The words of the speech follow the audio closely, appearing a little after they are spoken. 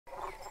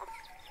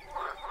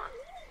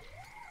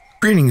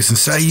Greetings and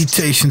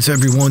salutations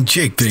everyone,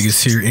 Jake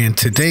Vegas here, and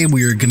today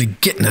we are going to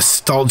get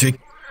nostalgic,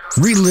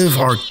 relive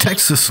our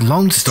Texas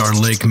Lone Star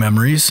Lake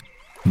memories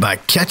by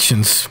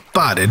catching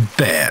spotted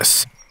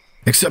bass.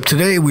 Except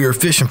today we are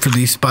fishing for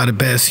these spotted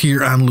bass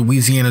here on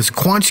Louisiana's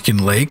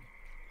Quanchkin Lake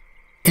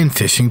in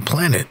Fishing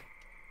Planet.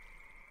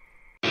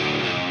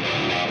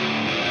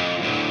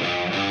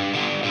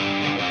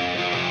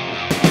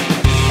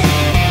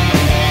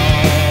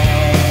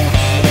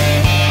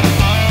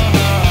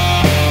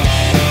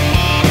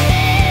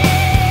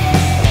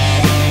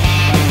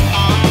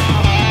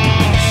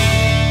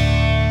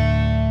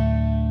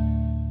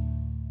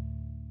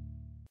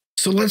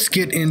 So let's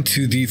get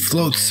into the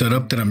float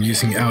setup that I'm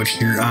using out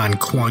here on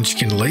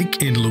Quanchkin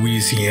Lake in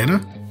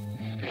Louisiana.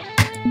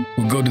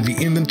 We'll go to the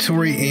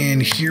inventory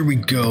and here we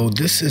go.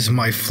 This is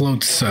my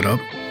float setup.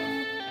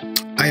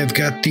 I have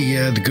got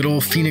the good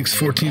old Phoenix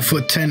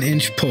 14-foot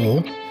 10-inch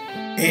pole,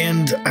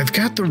 and I've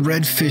got the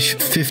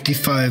Redfish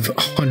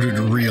 5500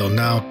 reel.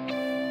 Now,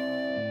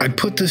 I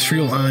put this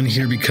reel on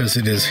here because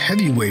it is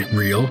heavyweight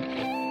reel,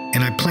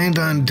 and I planned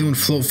on doing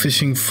float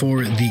fishing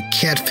for the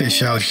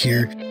catfish out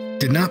here.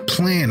 Did not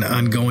plan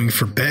on going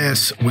for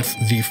bass with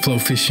the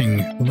float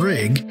fishing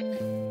rig,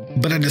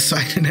 but I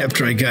decided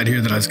after I got here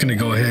that I was going to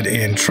go ahead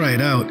and try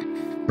it out.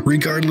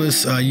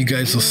 Regardless, you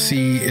guys will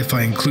see if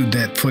I include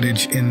that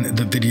footage in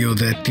the video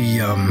that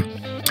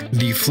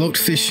the float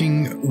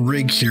fishing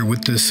rig here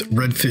with this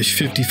Redfish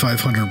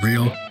 5500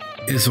 reel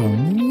is a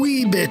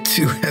wee bit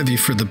too heavy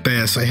for the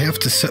bass. I have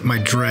to set my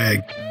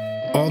drag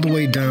all the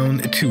way down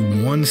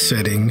to one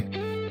setting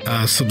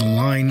so the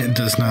line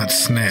does not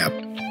snap.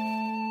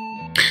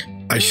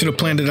 I should have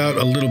planned it out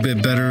a little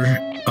bit better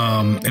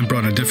and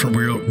brought a different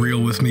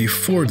reel with me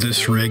for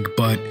this rig,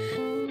 but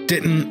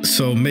didn't,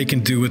 so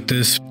making do with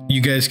this.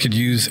 You guys could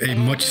use a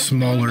much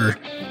smaller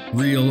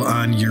reel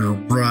on your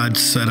rod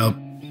setup,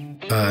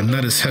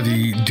 not as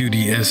heavy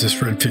duty as this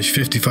Redfish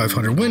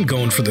 5500 when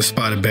going for the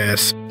spotted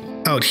bass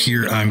out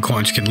here on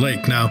Quanchkin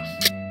Lake. Now,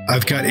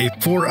 I've got a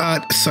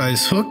 4/0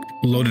 size hook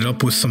loaded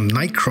up with some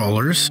night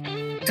crawlers,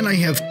 and I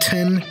have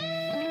 10-pound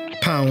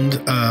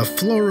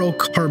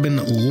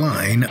fluorocarbon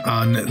line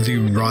on the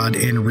rod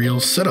and reel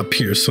setup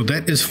here. So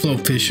that is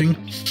float fishing,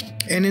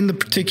 and in the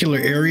particular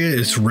area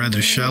it's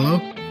rather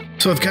shallow,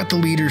 so I've got the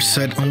leader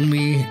set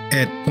only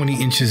at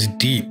 20 inches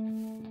deep.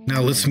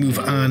 Now let's move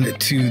on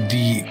to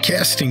the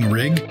casting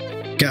rig.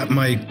 Got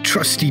my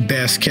trusty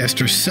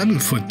Basscaster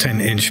 7-foot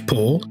 10-inch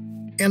pole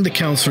and the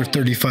Counselor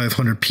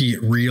 3500P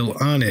reel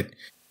on it.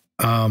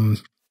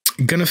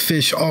 Gonna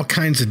fish all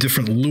kinds of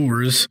different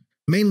lures,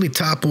 mainly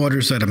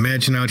topwaters I'd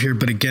imagine out here,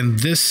 but again,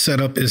 this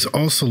setup is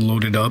also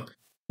loaded up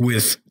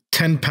with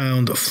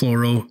 10-pound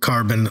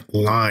fluorocarbon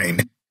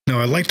line. Now,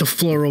 I like the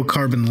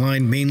fluorocarbon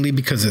line mainly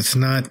because it's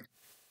not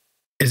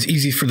as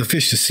easy for the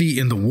fish to see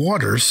in the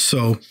water,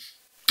 so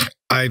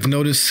I've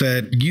noticed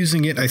that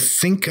using it, I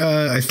think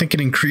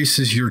it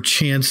increases your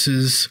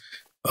chances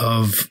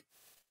of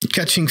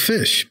catching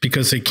fish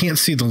because they can't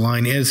see the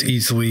line as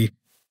easily,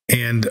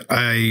 and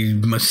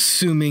I'm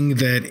assuming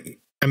that,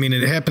 I mean,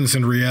 it happens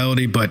in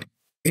reality, but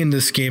in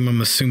this game,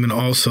 I'm assuming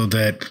also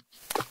that,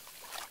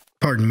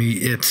 pardon me,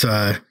 it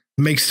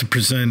makes the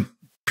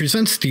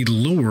presents the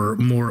lure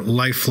more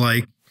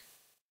lifelike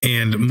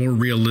and more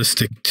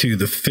realistic to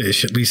the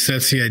fish. At least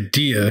that's the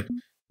idea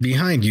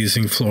behind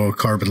using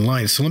fluorocarbon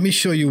lines. So let me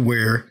show you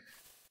where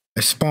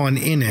I spawn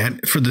in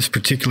at for this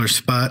particular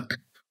spot.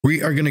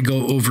 We are going to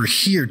go over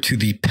here to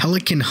the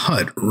Pelican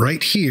Hut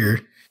right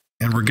here,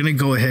 and we're going to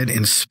go ahead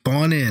and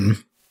spawn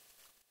in.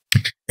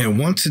 And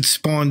once it's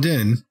spawned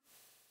in,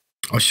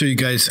 I'll show you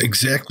guys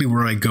exactly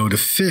where I go to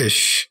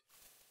fish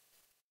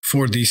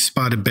for these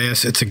spotted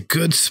bass. It's a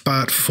good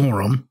spot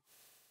for them.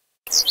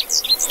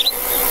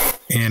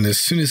 And as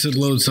soon as it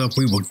loads up,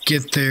 we will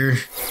get there.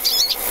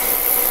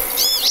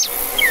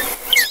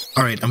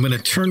 All right, I'm going to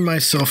turn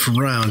myself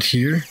around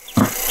here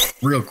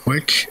real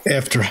quick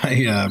after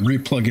I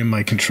replug in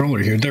my controller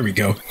here. There we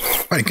go.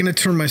 All right, going to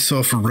turn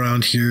myself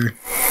around here.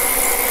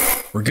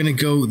 We're going to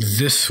go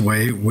this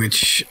way,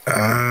 which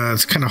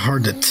it's kind of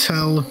hard to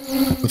tell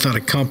without a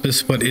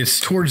compass, but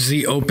it's towards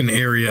the open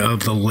area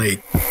of the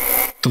lake.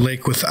 The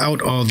lake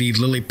without all the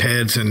lily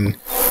pads and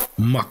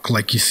muck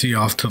like you see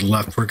off to the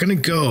left. We're going to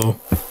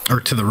go, or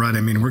to the right, I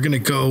mean, we're going to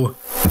go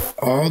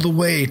all the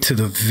way to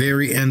the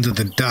very end of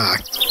the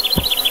dock.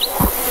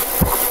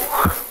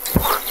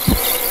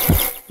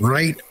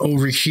 Right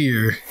over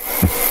here.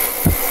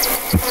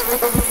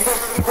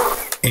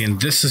 And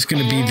this is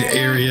going to be the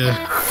area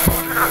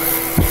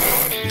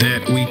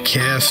that we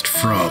cast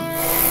from.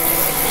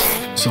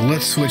 So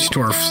let's switch to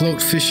our float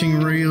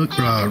fishing reel,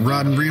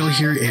 rod and reel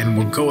here, and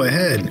we'll go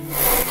ahead,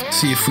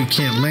 see if we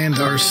can't land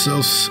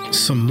ourselves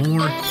some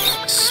more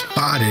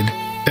spotted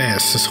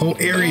bass. This whole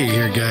area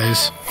here,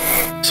 guys,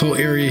 this whole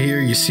area here,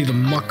 you see the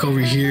muck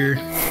over here,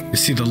 you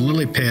see the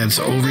lily pads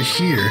over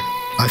here.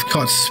 I've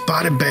caught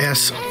spotted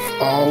bass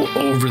all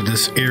over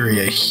this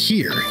area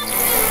here.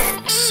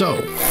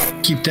 So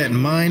keep that in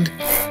mind.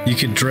 You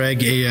can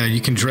drag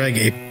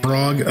a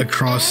frog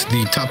across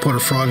the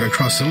topwater frog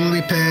across the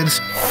lily pads.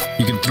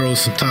 You can throw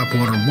some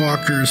topwater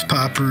walkers,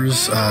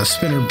 poppers,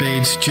 spinner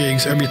baits,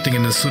 jigs, everything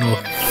in this little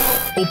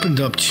opened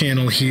up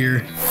channel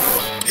here.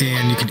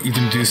 And you can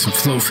even do some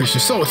float fishing.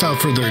 So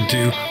without further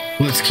ado,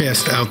 let's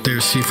cast out there,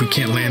 see if we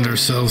can't land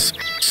ourselves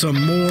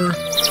some more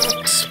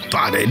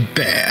spotted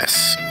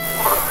bass.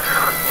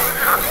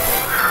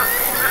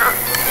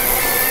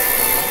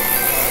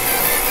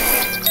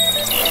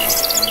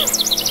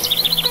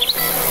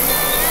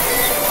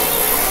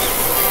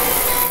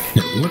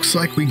 It looks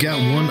like we got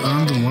one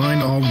on the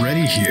line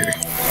already here.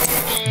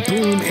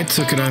 Boom, it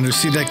took it under.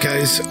 See that,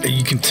 guys?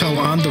 You can tell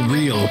on the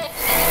reel.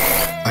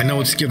 I know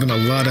it's given a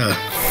lot of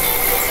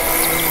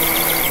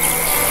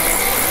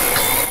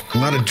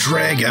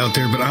drag out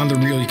there, but on the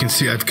reel you can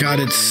see I've got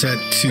it set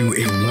to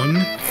a 1.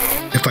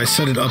 If I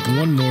set it up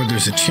one more,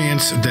 there's a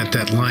chance that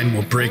that line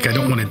will break. I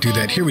don't want to do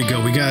that. Here we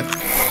go. We got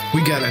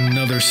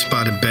another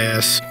spotted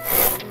bass.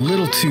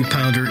 Little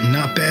 2-pounder,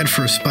 not bad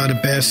for a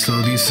spotted bass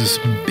though. This is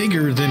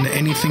bigger than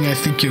anything I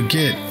think you'll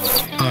get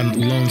on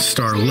Lone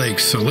Star Lake.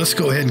 So let's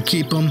go ahead and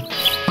keep them.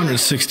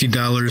 $160.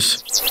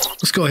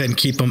 Let's go ahead and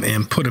keep them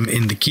and put them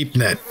in the keep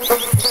net.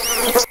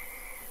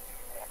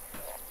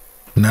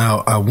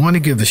 Now, I want to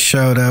give a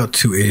shout out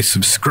to a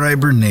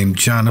subscriber named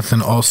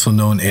Jonathan, also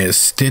known as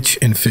Stitch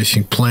and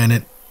Fishing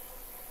Planet.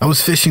 I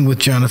was fishing with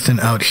Jonathan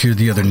out here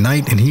the other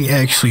night, and he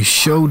actually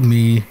showed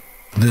me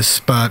this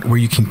spot where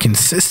you can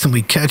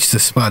consistently catch the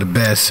spotted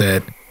bass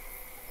at.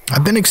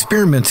 I've been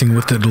experimenting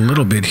with it a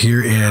little bit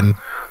here, and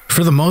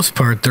for the most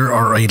part, there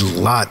are a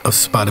lot of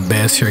spotted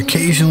bass here.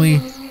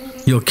 Occasionally,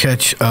 you'll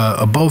catch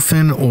a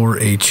bowfin or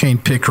a chain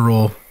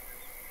pickerel.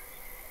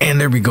 And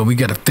there we go, we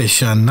got a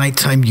fish on.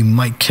 Nighttime, you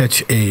might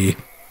catch a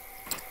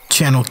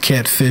channel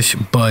catfish,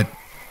 but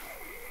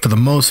for the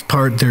most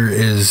part, there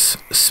is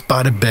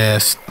spotted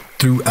bass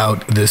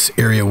throughout this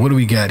area. What do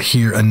we got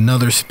here?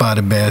 Another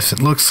spotted bass.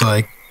 It looks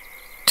like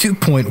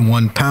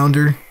 2.1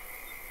 pounder.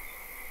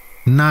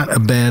 Not a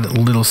bad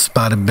little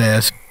spotted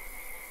bass.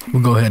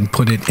 We'll go ahead and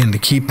put it in the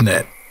keep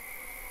net.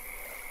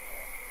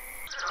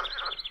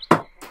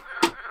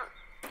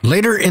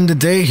 Later in the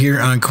day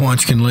here on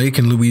Quanchkin Lake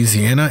in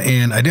Louisiana,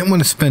 and I didn't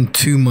want to spend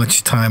too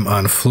much time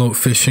on float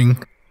fishing,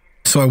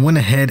 so I went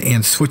ahead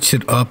and switched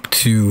it up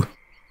to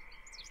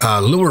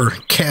lure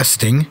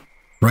casting.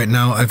 Right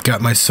now I've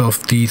got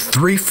myself the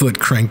 3-foot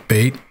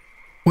crankbait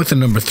with a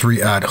number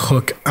 3/0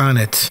 hook on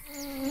it,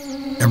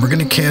 and we're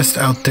going to cast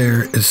out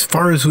there as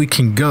far as we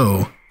can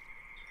go,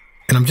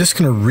 and I'm just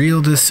going to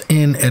reel this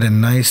in at a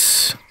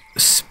nice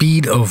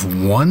speed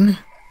of 1.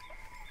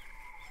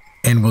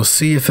 And we'll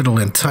see if it'll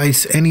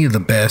entice any of the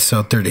bass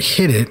out there to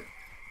hit it.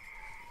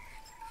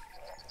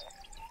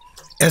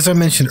 As I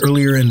mentioned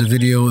earlier in the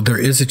video, there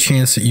is a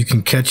chance that you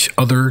can catch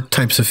other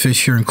types of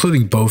fish here,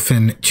 including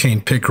bowfin,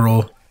 chain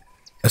pickerel,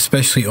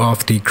 especially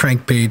off the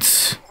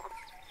crankbaits,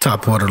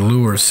 topwater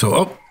lures. So,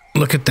 oh,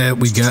 look at that.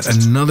 We got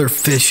another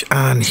fish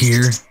on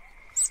here.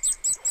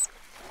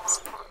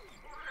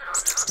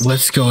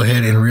 Let's go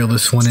ahead and reel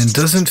this one in.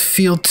 Doesn't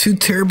feel too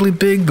terribly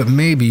big, but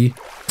maybe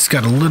it's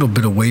got a little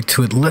bit of weight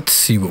to it. Let's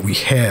see what we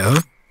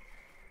have.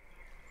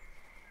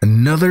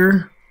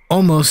 Another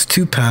almost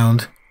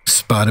 2-pound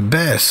spotted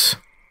bass.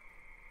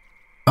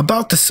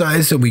 About the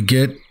size that we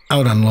get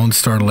out on Lone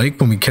Star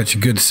Lake when we catch a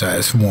good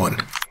size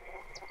one.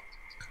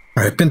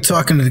 All right, been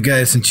talking to the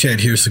guys in chat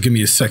here, so give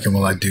me a second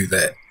while I do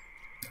that.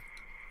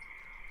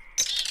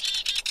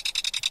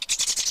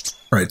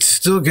 All right,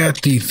 still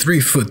got the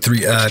 3-foot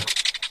 3/0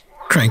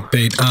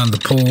 crankbait on the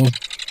pole.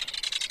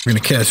 We're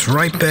going to cast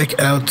right back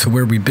out to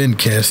where we've been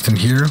casting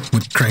here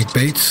with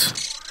crankbaits.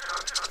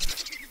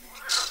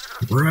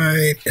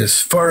 Right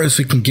as far as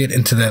we can get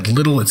into that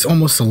little, it's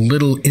almost a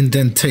little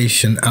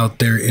indentation out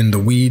there in the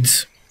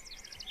weeds.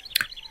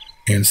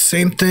 And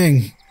same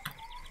thing,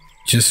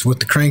 just with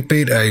the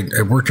crankbait,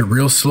 I worked it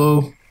real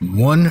slow,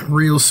 1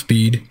 reel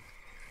speed,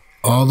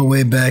 all the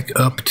way back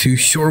up to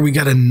shore. We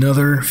got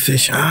another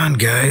fish on,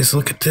 guys.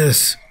 Look at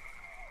this.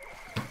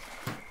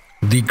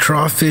 The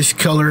crawfish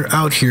color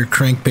out here,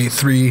 crankbait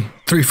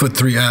 3-foot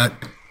 3/0,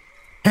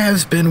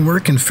 has been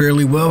working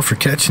fairly well for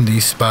catching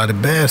these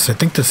spotted bass. I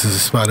think this is a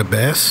spotted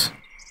bass.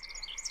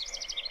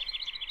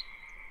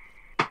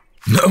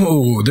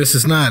 No, this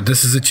is not.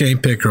 This is a chain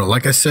pickerel.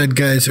 Like I said,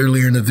 guys,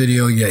 earlier in the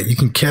video, yeah, you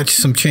can catch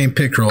some chain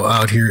pickerel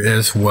out here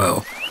as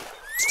well.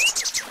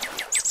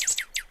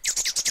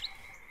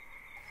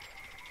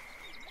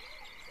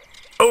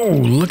 Oh,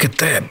 look at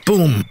that.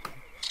 Boom.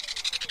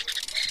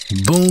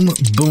 Boom,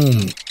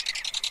 boom.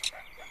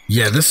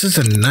 Yeah, this is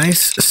a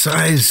nice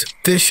size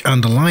fish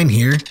on the line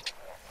here.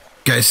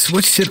 Guys,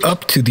 switched it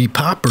up to the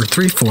popper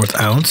 3/4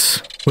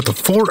 ounce with a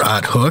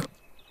 4/0 hook.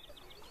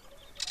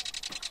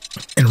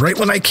 And right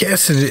when I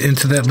casted it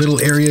into that little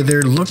area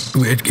there, look,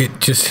 it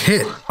just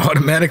hit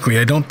automatically.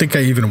 I don't think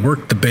I even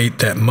worked the bait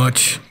that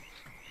much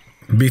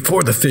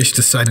before the fish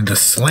decided to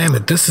slam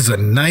it. This is a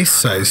nice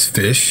size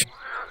fish.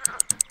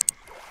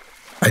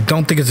 I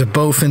don't think it's a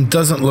bowfin.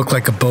 Doesn't look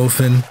like a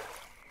bowfin.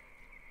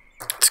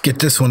 Let's get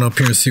this one up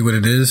here and see what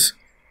it is.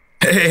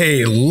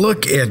 Hey,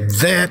 look at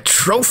that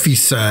trophy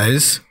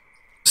size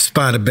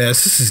spotted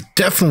bass. This is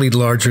definitely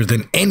larger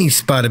than any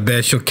spotted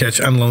bass you'll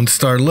catch on Lone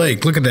Star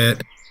Lake. Look at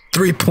that.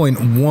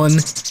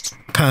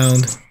 3.1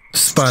 pound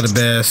spotted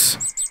bass.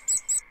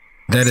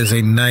 That is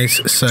a nice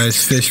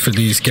size fish for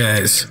these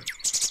guys.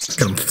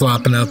 Got him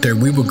flopping out there.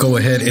 We will go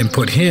ahead and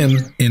put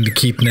him in the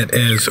keep net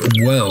as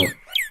well.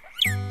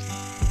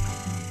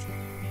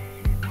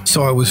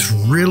 So I was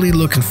really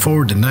looking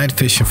forward to night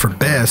fishing for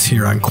bass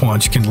here on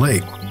Quanchkin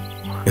Lake.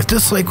 If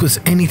this lake was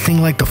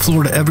anything like the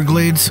Florida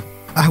Everglades,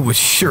 I was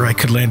sure I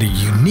could land a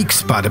unique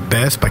spotted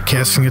bass by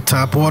casting a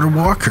topwater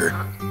walker.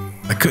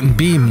 I couldn't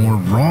be more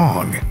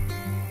wrong.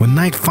 When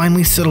night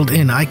finally settled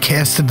in, I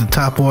casted the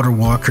topwater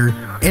walker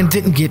and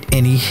didn't get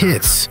any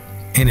hits.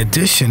 In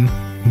addition,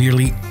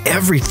 nearly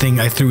everything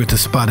I threw at the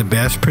spotted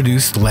bass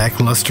produced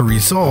lackluster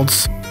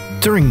results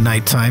during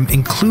nighttime,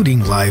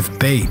 including live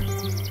bait.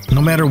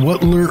 No matter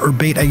what lure or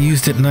bait I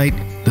used at night,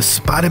 the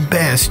spotted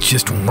bass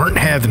just weren't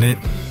having it,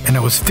 and I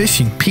was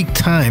fishing peak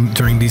time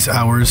during these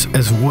hours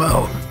as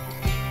well.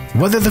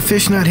 Whether the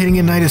fish not hitting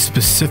at night is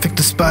specific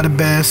to spotted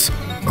bass,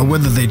 or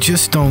whether they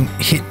just don't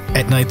hit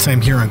at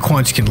nighttime here on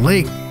Quanchkin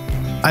Lake,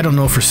 I don't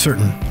know for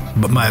certain.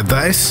 But my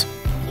advice?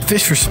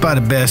 Fish for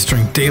spotted bass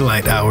during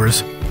daylight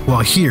hours while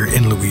here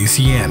in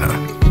Louisiana.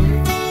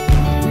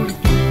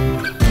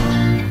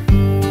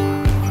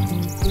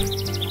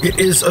 It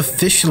is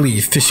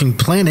officially Fishing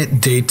Planet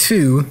Day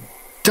 2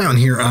 down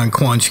here on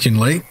Quanchkin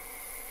Lake.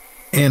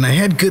 And I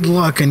had good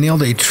luck. I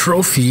nailed a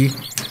trophy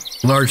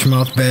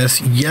largemouth bass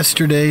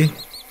yesterday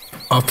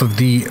off of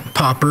the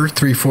popper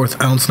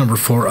 3/4 ounce number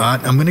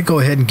 4/0. I'm going to go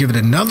ahead and give it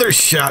another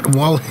shot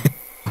while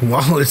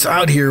it's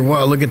out here.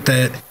 Wow, look at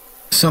that.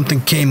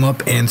 Something came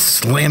up and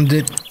slammed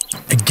it.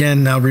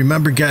 Again, now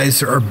remember guys,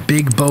 there are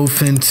big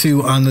bowfin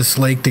too on this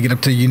lake to get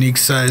up to unique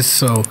size.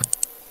 So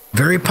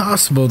very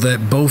possible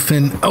that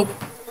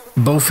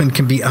bowfin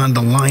can be on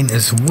the line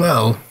as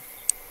well.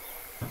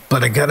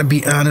 But I gotta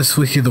be honest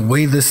with you, the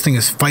way this thing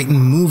is fighting,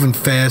 moving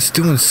fast,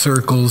 doing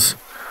circles.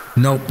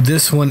 Nope,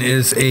 this one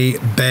is a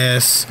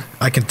bass.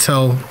 I can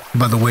tell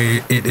by the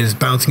way it is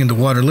bouncing in the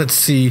water. Let's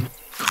see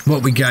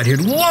what we got here.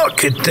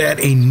 Look at that,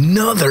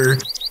 another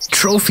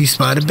trophy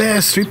spotted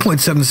bass,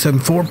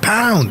 3.774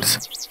 pounds.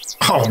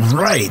 All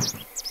right.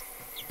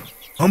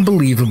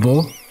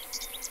 Unbelievable.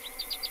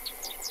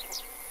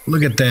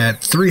 Look at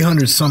that,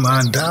 300 some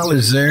odd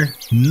dollars there.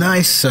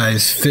 Nice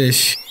size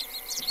fish.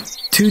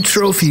 2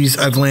 trophies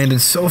I've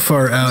landed so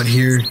far out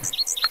here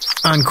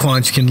on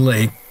Quanchkin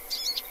Lake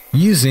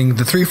using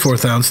the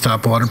 3/4 ounce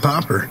topwater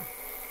popper.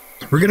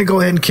 We're going to go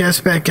ahead and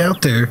cast back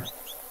out there,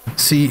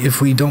 see if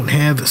we don't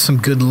have some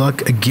good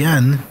luck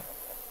again.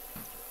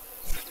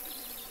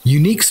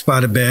 Unique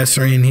spotted bass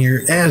are in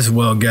here as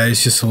well,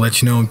 guys, just to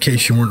let you know in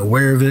case you weren't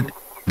aware of it.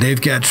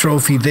 They've got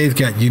trophy, they've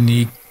got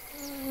unique.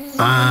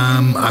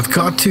 I've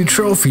caught 2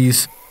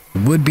 trophies.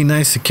 Would be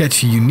nice to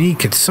catch a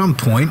unique at some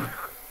point.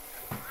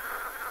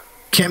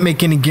 Can't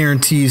make any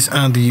guarantees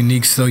on the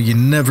uniques though. You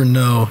never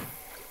know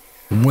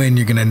when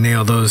you're gonna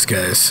nail those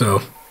guys.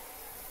 So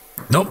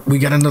nope, we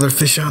got another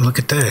fish on. Look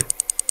at that.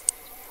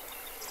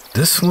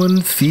 This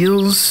one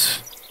feels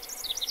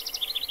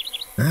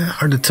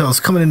hard to tell. It's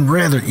coming in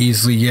rather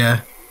easily.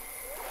 Yeah,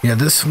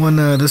 this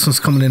one's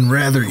coming in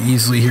rather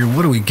easily here.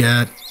 What do we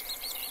got?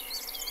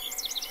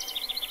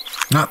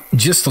 Not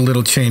just a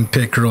little chain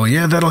pickerel.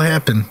 Yeah, that'll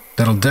happen.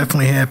 That'll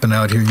definitely happen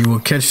out here. You will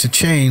catch the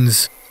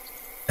chains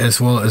as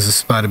well as a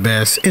spotted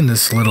bass in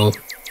this little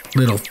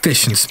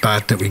fishing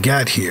spot that we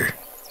got here.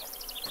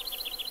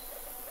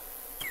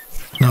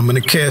 Now I'm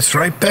going to cast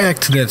right back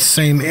to that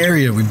same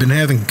area. We've been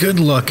having good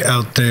luck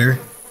out there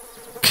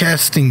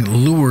casting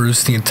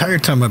lures the entire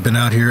time I've been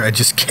out here. I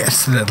just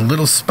casted that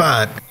little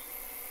spot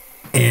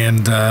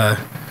and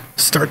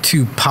start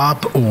to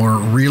pop or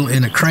reel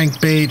in a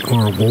crankbait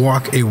or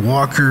walk a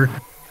walker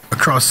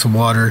across the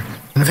water,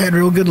 and I've had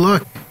real good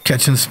luck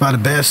catching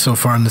spotted bass so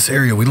far in this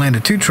area. We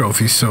landed 2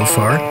 trophies so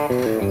far,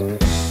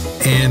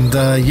 and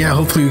yeah,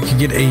 hopefully we can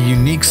get a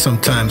unique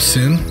sometime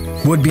soon.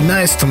 Would be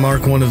nice to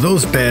mark one of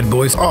those bad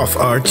boys off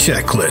our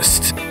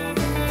checklist.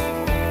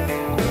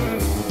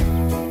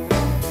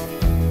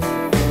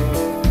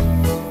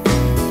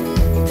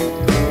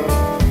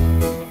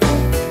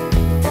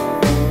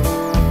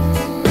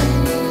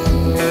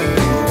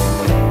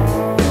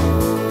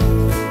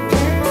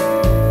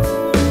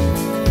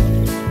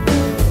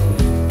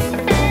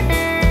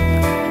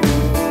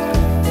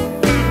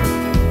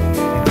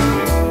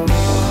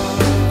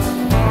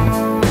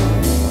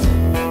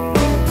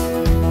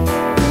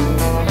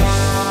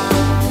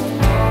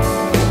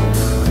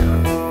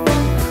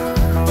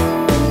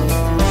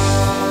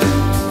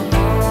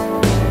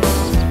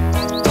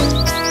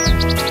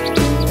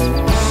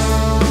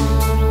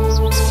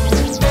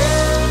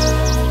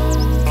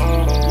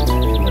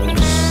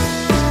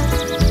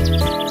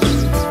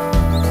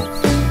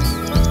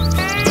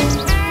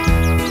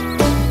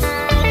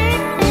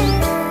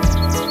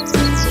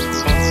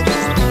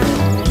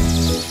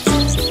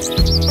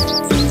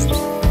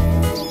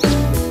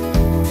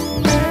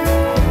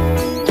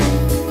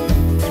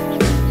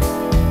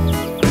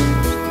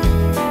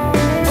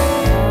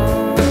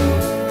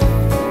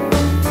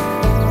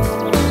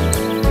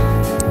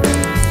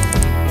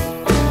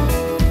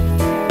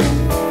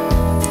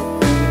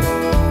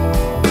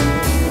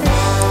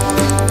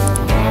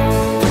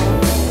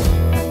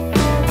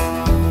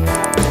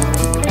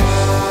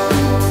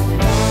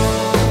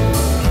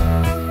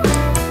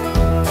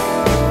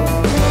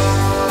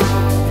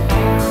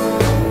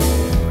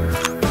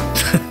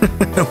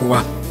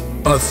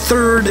 a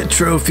third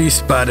trophy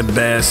spotted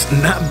bass.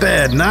 Not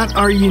bad, not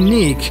our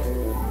unique.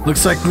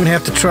 Looks like we're gonna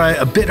have to try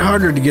a bit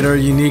harder to get our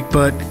unique,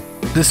 but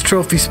this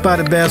trophy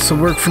spotted bass will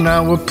work for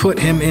now. We'll put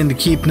him in the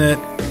keep net,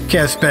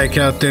 cast back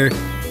out there,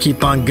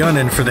 keep on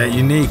gunning for that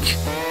unique.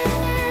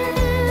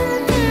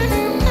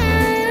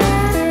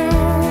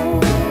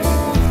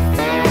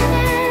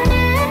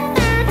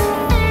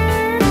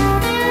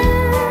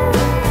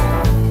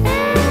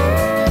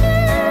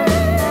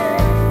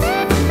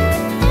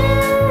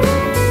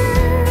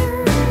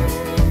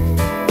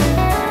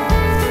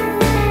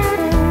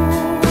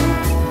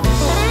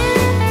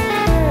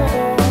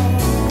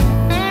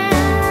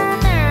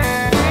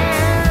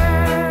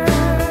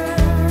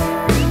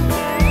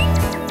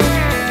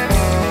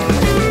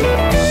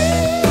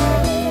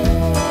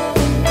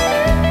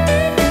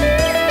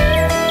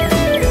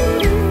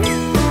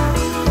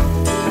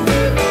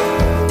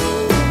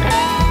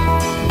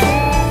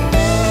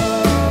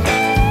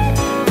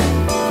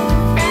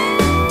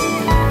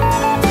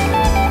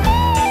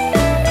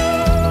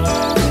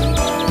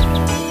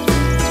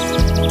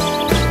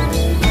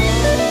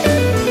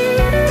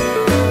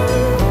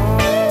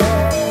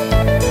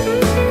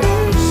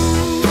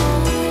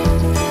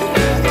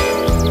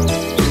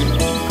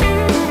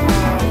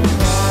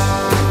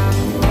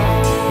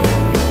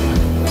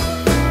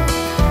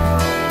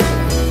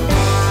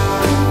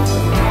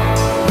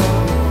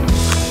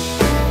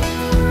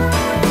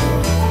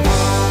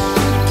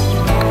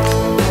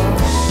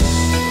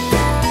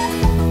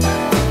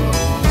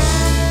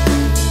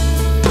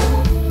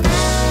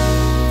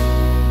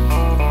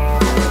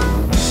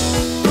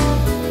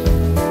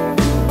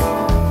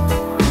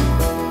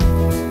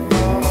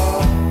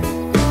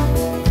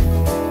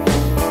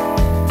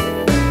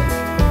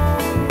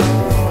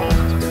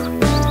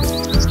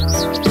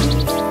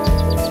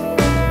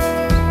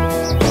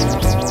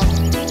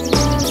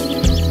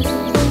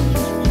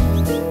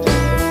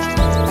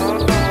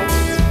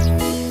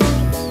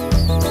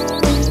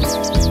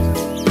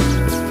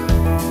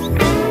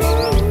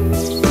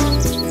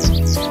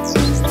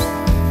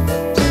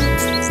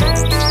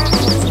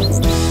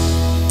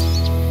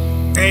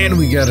 And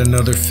we got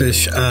another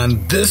fish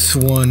on this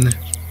one.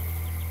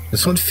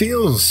 This one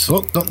feels,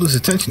 oh, don't lose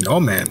attention. Oh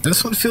man,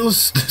 this one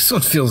feels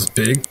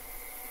big.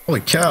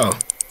 Holy cow.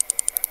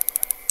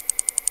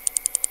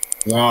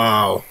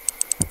 Wow.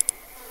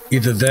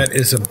 Either that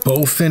is a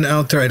bowfin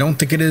out there. I don't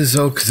think it is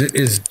though, because it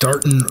is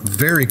darting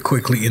very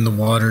quickly in the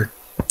water.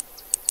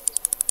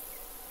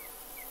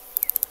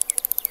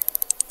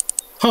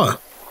 Huh.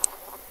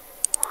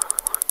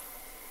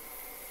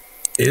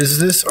 Is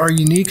this our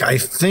unique? I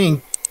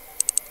think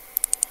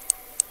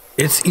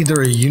it's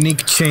either a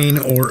unique chain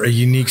or a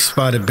unique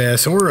spotted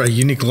bass or a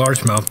unique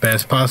largemouth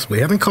bass, possibly.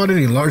 Haven't caught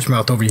any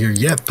largemouth over here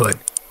yet, but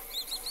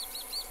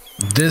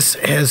this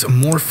has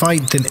more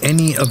fight than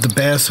any of the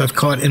bass I've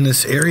caught in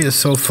this area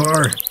so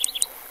far.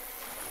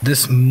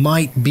 This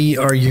might be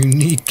our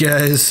unique,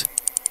 guys.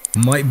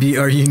 Might be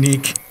our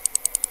unique.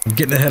 I'm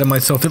getting ahead of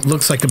myself. It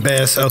looks like a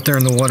bass out there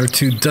in the water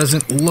too.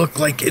 Doesn't look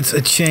like it's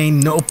a chain.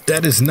 Nope,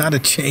 that is not a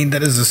chain.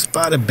 That is a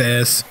spotted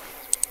bass.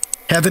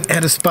 Haven't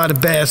had a spotted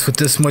bass with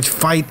this much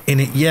fight in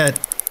it yet.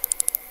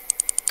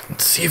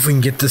 Let's see if we can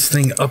get this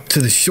thing up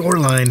to the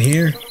shoreline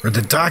here. Or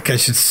the dock, I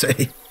should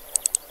say.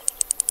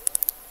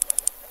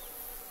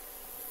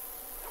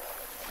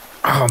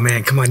 Oh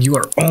man, come on. You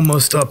are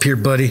almost up here,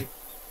 buddy.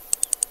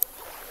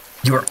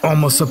 You are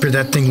almost up here.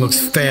 That thing looks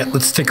fat.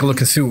 Let's take a look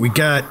and see what we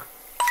got.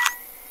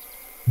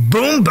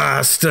 Boom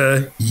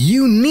Basta,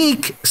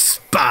 unique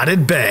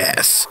spotted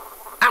bass.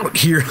 Out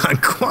here on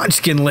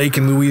Quanchkin Lake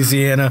in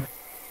Louisiana.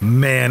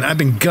 Man, I've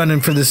been gunning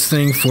for this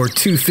thing for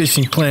 2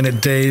 Fishing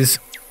Planet days.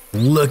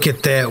 Look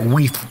at that.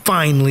 We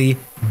finally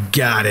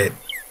got it.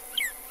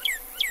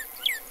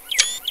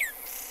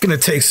 Gonna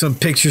take some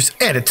pictures,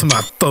 add it to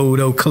my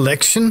photo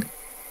collection.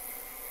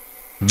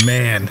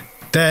 Man,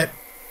 that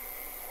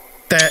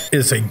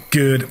is a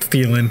good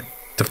feeling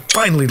to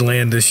finally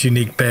land this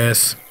unique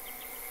bass.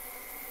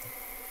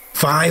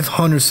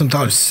 500 some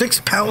dollars.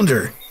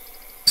 6-pounder.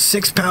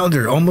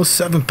 6-pounder, almost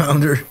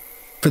 7-pounder.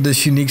 For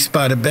this unique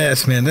spotted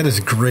bass, man. That is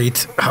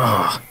great.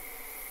 Ah, oh,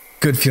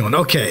 good feeling.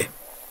 Okay.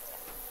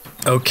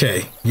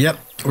 Yep.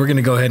 We're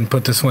gonna go ahead and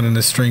put this one in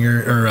the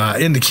stringer or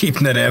in the keep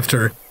net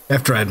after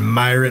I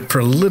admire it for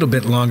a little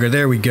bit longer.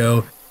 There we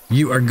go.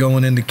 You are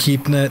going into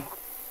keep net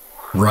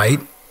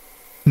right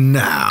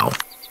now.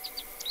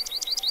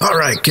 All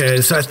right,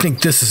 guys. I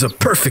think this is a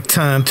perfect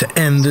time to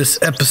end this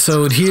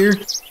episode here.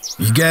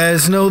 You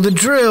guys know the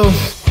drill.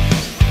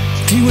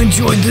 If you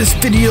enjoyed this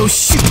video,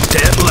 shoot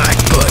that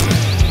like button.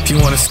 If you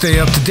want to stay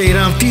up to date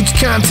on future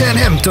content,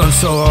 haven't done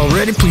so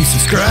already, please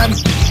subscribe.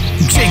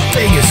 Jake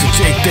Vegas with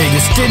Jake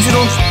Vegas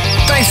Digital.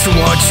 Thanks for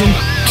watching.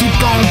 Keep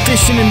on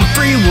fishing in the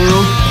free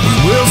world. We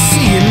will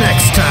see you